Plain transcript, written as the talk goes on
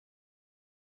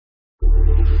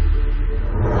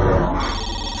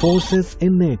Forces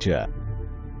in nature.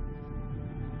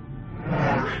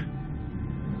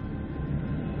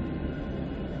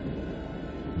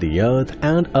 The Earth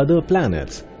and other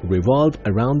planets revolve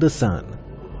around the Sun.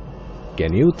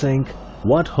 Can you think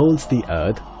what holds the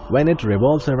Earth when it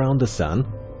revolves around the Sun?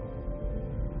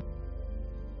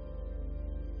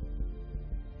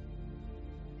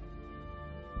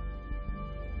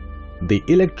 The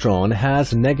electron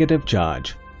has negative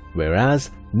charge, whereas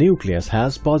nucleus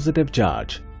has positive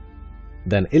charge.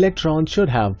 Then electron should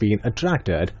have been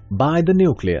attracted by the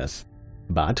nucleus,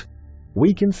 but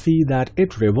we can see that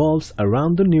it revolves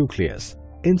around the nucleus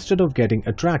instead of getting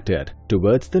attracted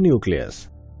towards the nucleus.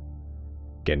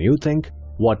 Can you think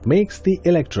what makes the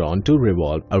electron to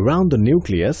revolve around the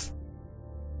nucleus?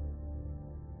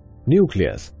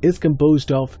 Nucleus is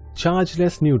composed of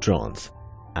chargeless neutrons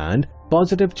and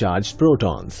positive charged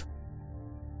protons.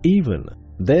 Even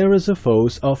there is a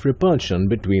force of repulsion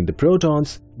between the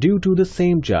protons due to the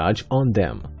same charge on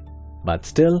them, but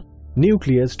still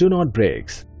nucleus do not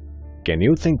breaks. Can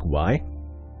you think why?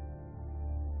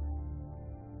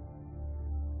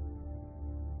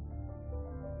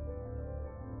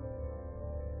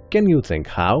 Can you think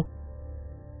how?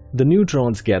 The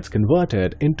neutrons gets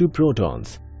converted into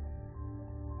protons,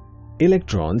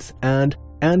 electrons and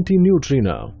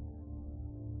antineutrino.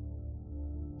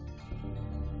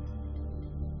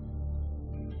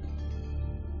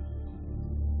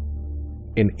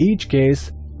 In each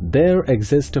case, there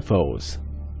exists a force.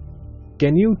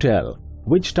 Can you tell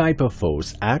which type of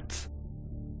force acts?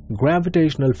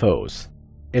 Gravitational force,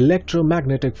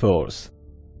 electromagnetic force,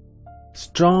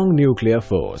 strong nuclear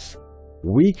force,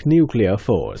 weak nuclear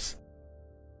force.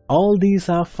 All these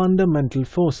are fundamental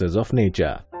forces of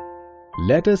nature.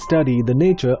 Let us study the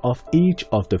nature of each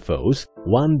of the forces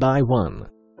one by one.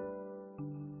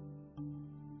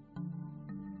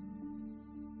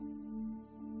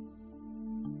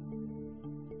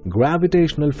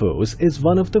 Gravitational force is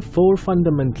one of the four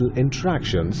fundamental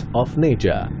interactions of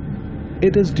nature.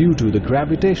 It is due to the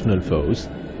gravitational force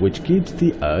which keeps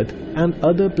the Earth and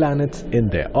other planets in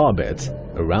their orbits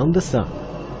around the Sun.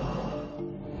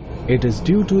 It is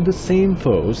due to the same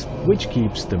force which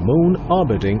keeps the Moon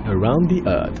orbiting around the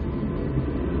Earth.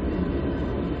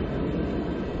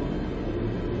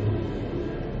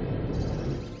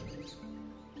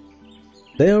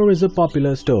 There is a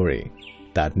popular story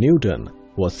that Newton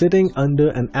was sitting under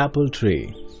an apple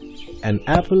tree. An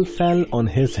apple fell on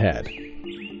his head.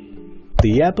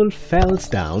 The apple falls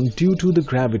down due to the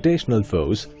gravitational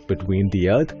force between the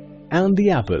Earth and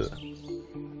the apple.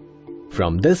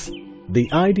 From this, the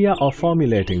idea of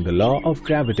formulating the law of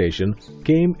gravitation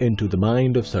came into the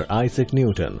mind of Sir Isaac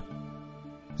Newton.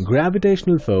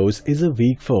 Gravitational force is a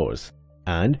weak force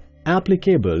and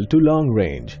applicable to long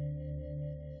range.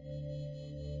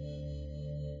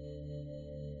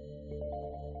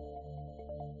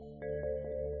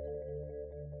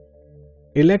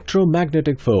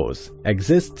 Electromagnetic force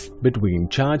exists between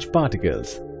charged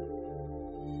particles.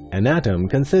 An atom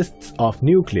consists of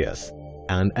nucleus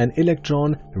and an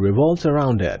electron revolves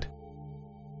around it.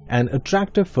 An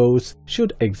attractive force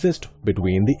should exist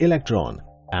between the electron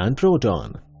and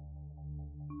proton.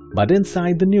 But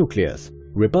inside the nucleus,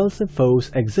 repulsive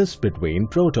force exists between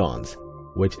protons,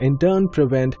 which in turn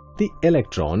prevent the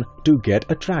electron to get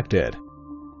attracted.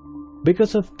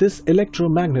 Because of this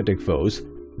electromagnetic force,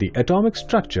 the atomic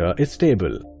structure is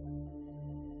stable.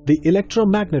 The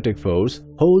electromagnetic force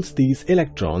holds these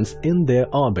electrons in their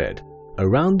orbit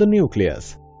around the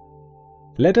nucleus.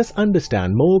 Let us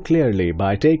understand more clearly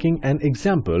by taking an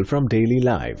example from daily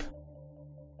life.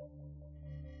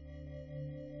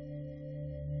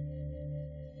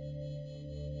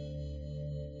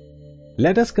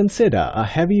 Let us consider a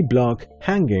heavy block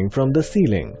hanging from the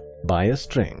ceiling by a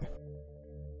string.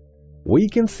 We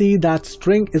can see that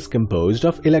string is composed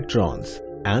of electrons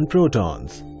and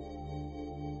protons.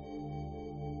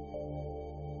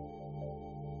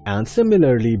 And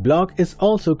similarly, block is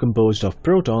also composed of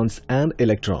protons and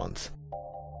electrons.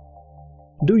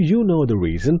 Do you know the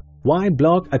reason why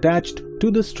block attached to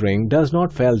the string does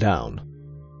not fall down?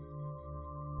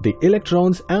 The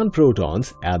electrons and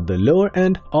protons at the lower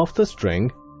end of the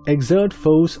string exert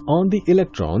force on the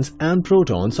electrons and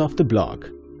protons of the block.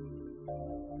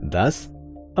 Thus,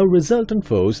 a resultant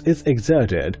force is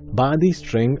exerted by the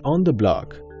string on the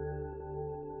block.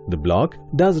 The block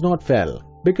does not fall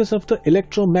because of the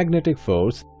electromagnetic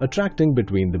force attracting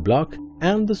between the block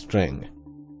and the string.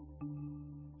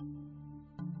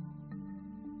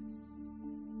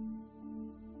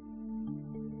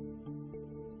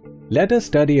 Let us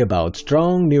study about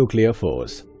strong nuclear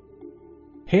force.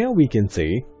 Here we can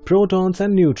see protons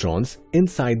and neutrons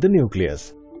inside the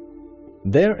nucleus,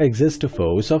 there exists a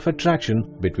force of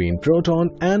attraction between proton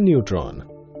and neutron.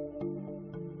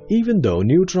 Even though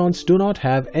neutrons do not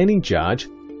have any charge,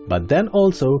 but then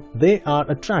also they are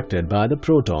attracted by the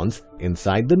protons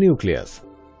inside the nucleus.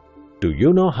 Do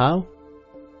you know how?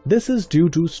 This is due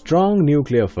to strong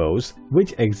nuclear force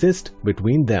which exists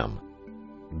between them.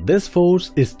 This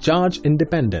force is charge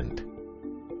independent.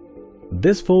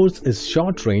 This force is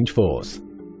short-range force.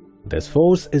 This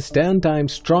force is 10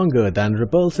 times stronger than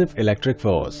repulsive electric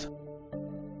force.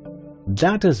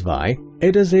 That is why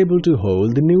it is able to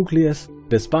hold the nucleus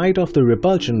despite of the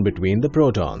repulsion between the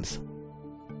protons.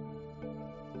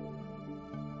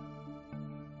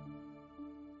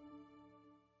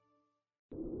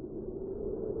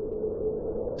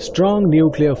 Strong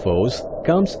nuclear force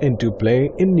comes into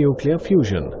play in nuclear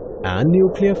fusion and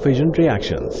nuclear fission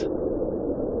reactions.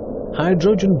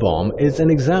 Hydrogen bomb is an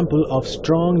example of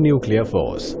strong nuclear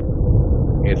force.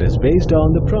 It is based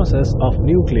on the process of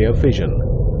nuclear fission.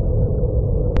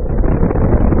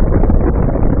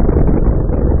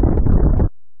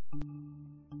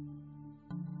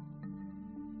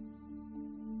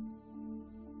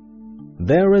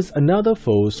 There is another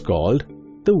force called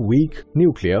the weak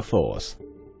nuclear force.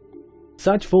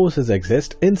 Such forces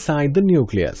exist inside the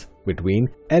nucleus between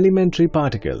elementary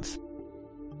particles.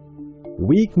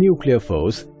 Weak nuclear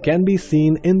force can be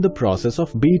seen in the process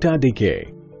of beta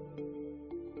decay.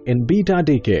 In beta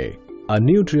decay, a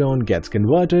neutron gets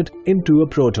converted into a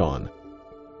proton.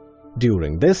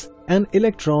 During this, an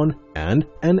electron and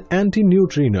an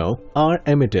antineutrino are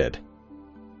emitted.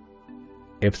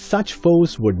 If such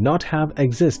force would not have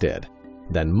existed,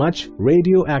 then much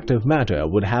radioactive matter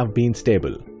would have been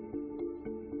stable.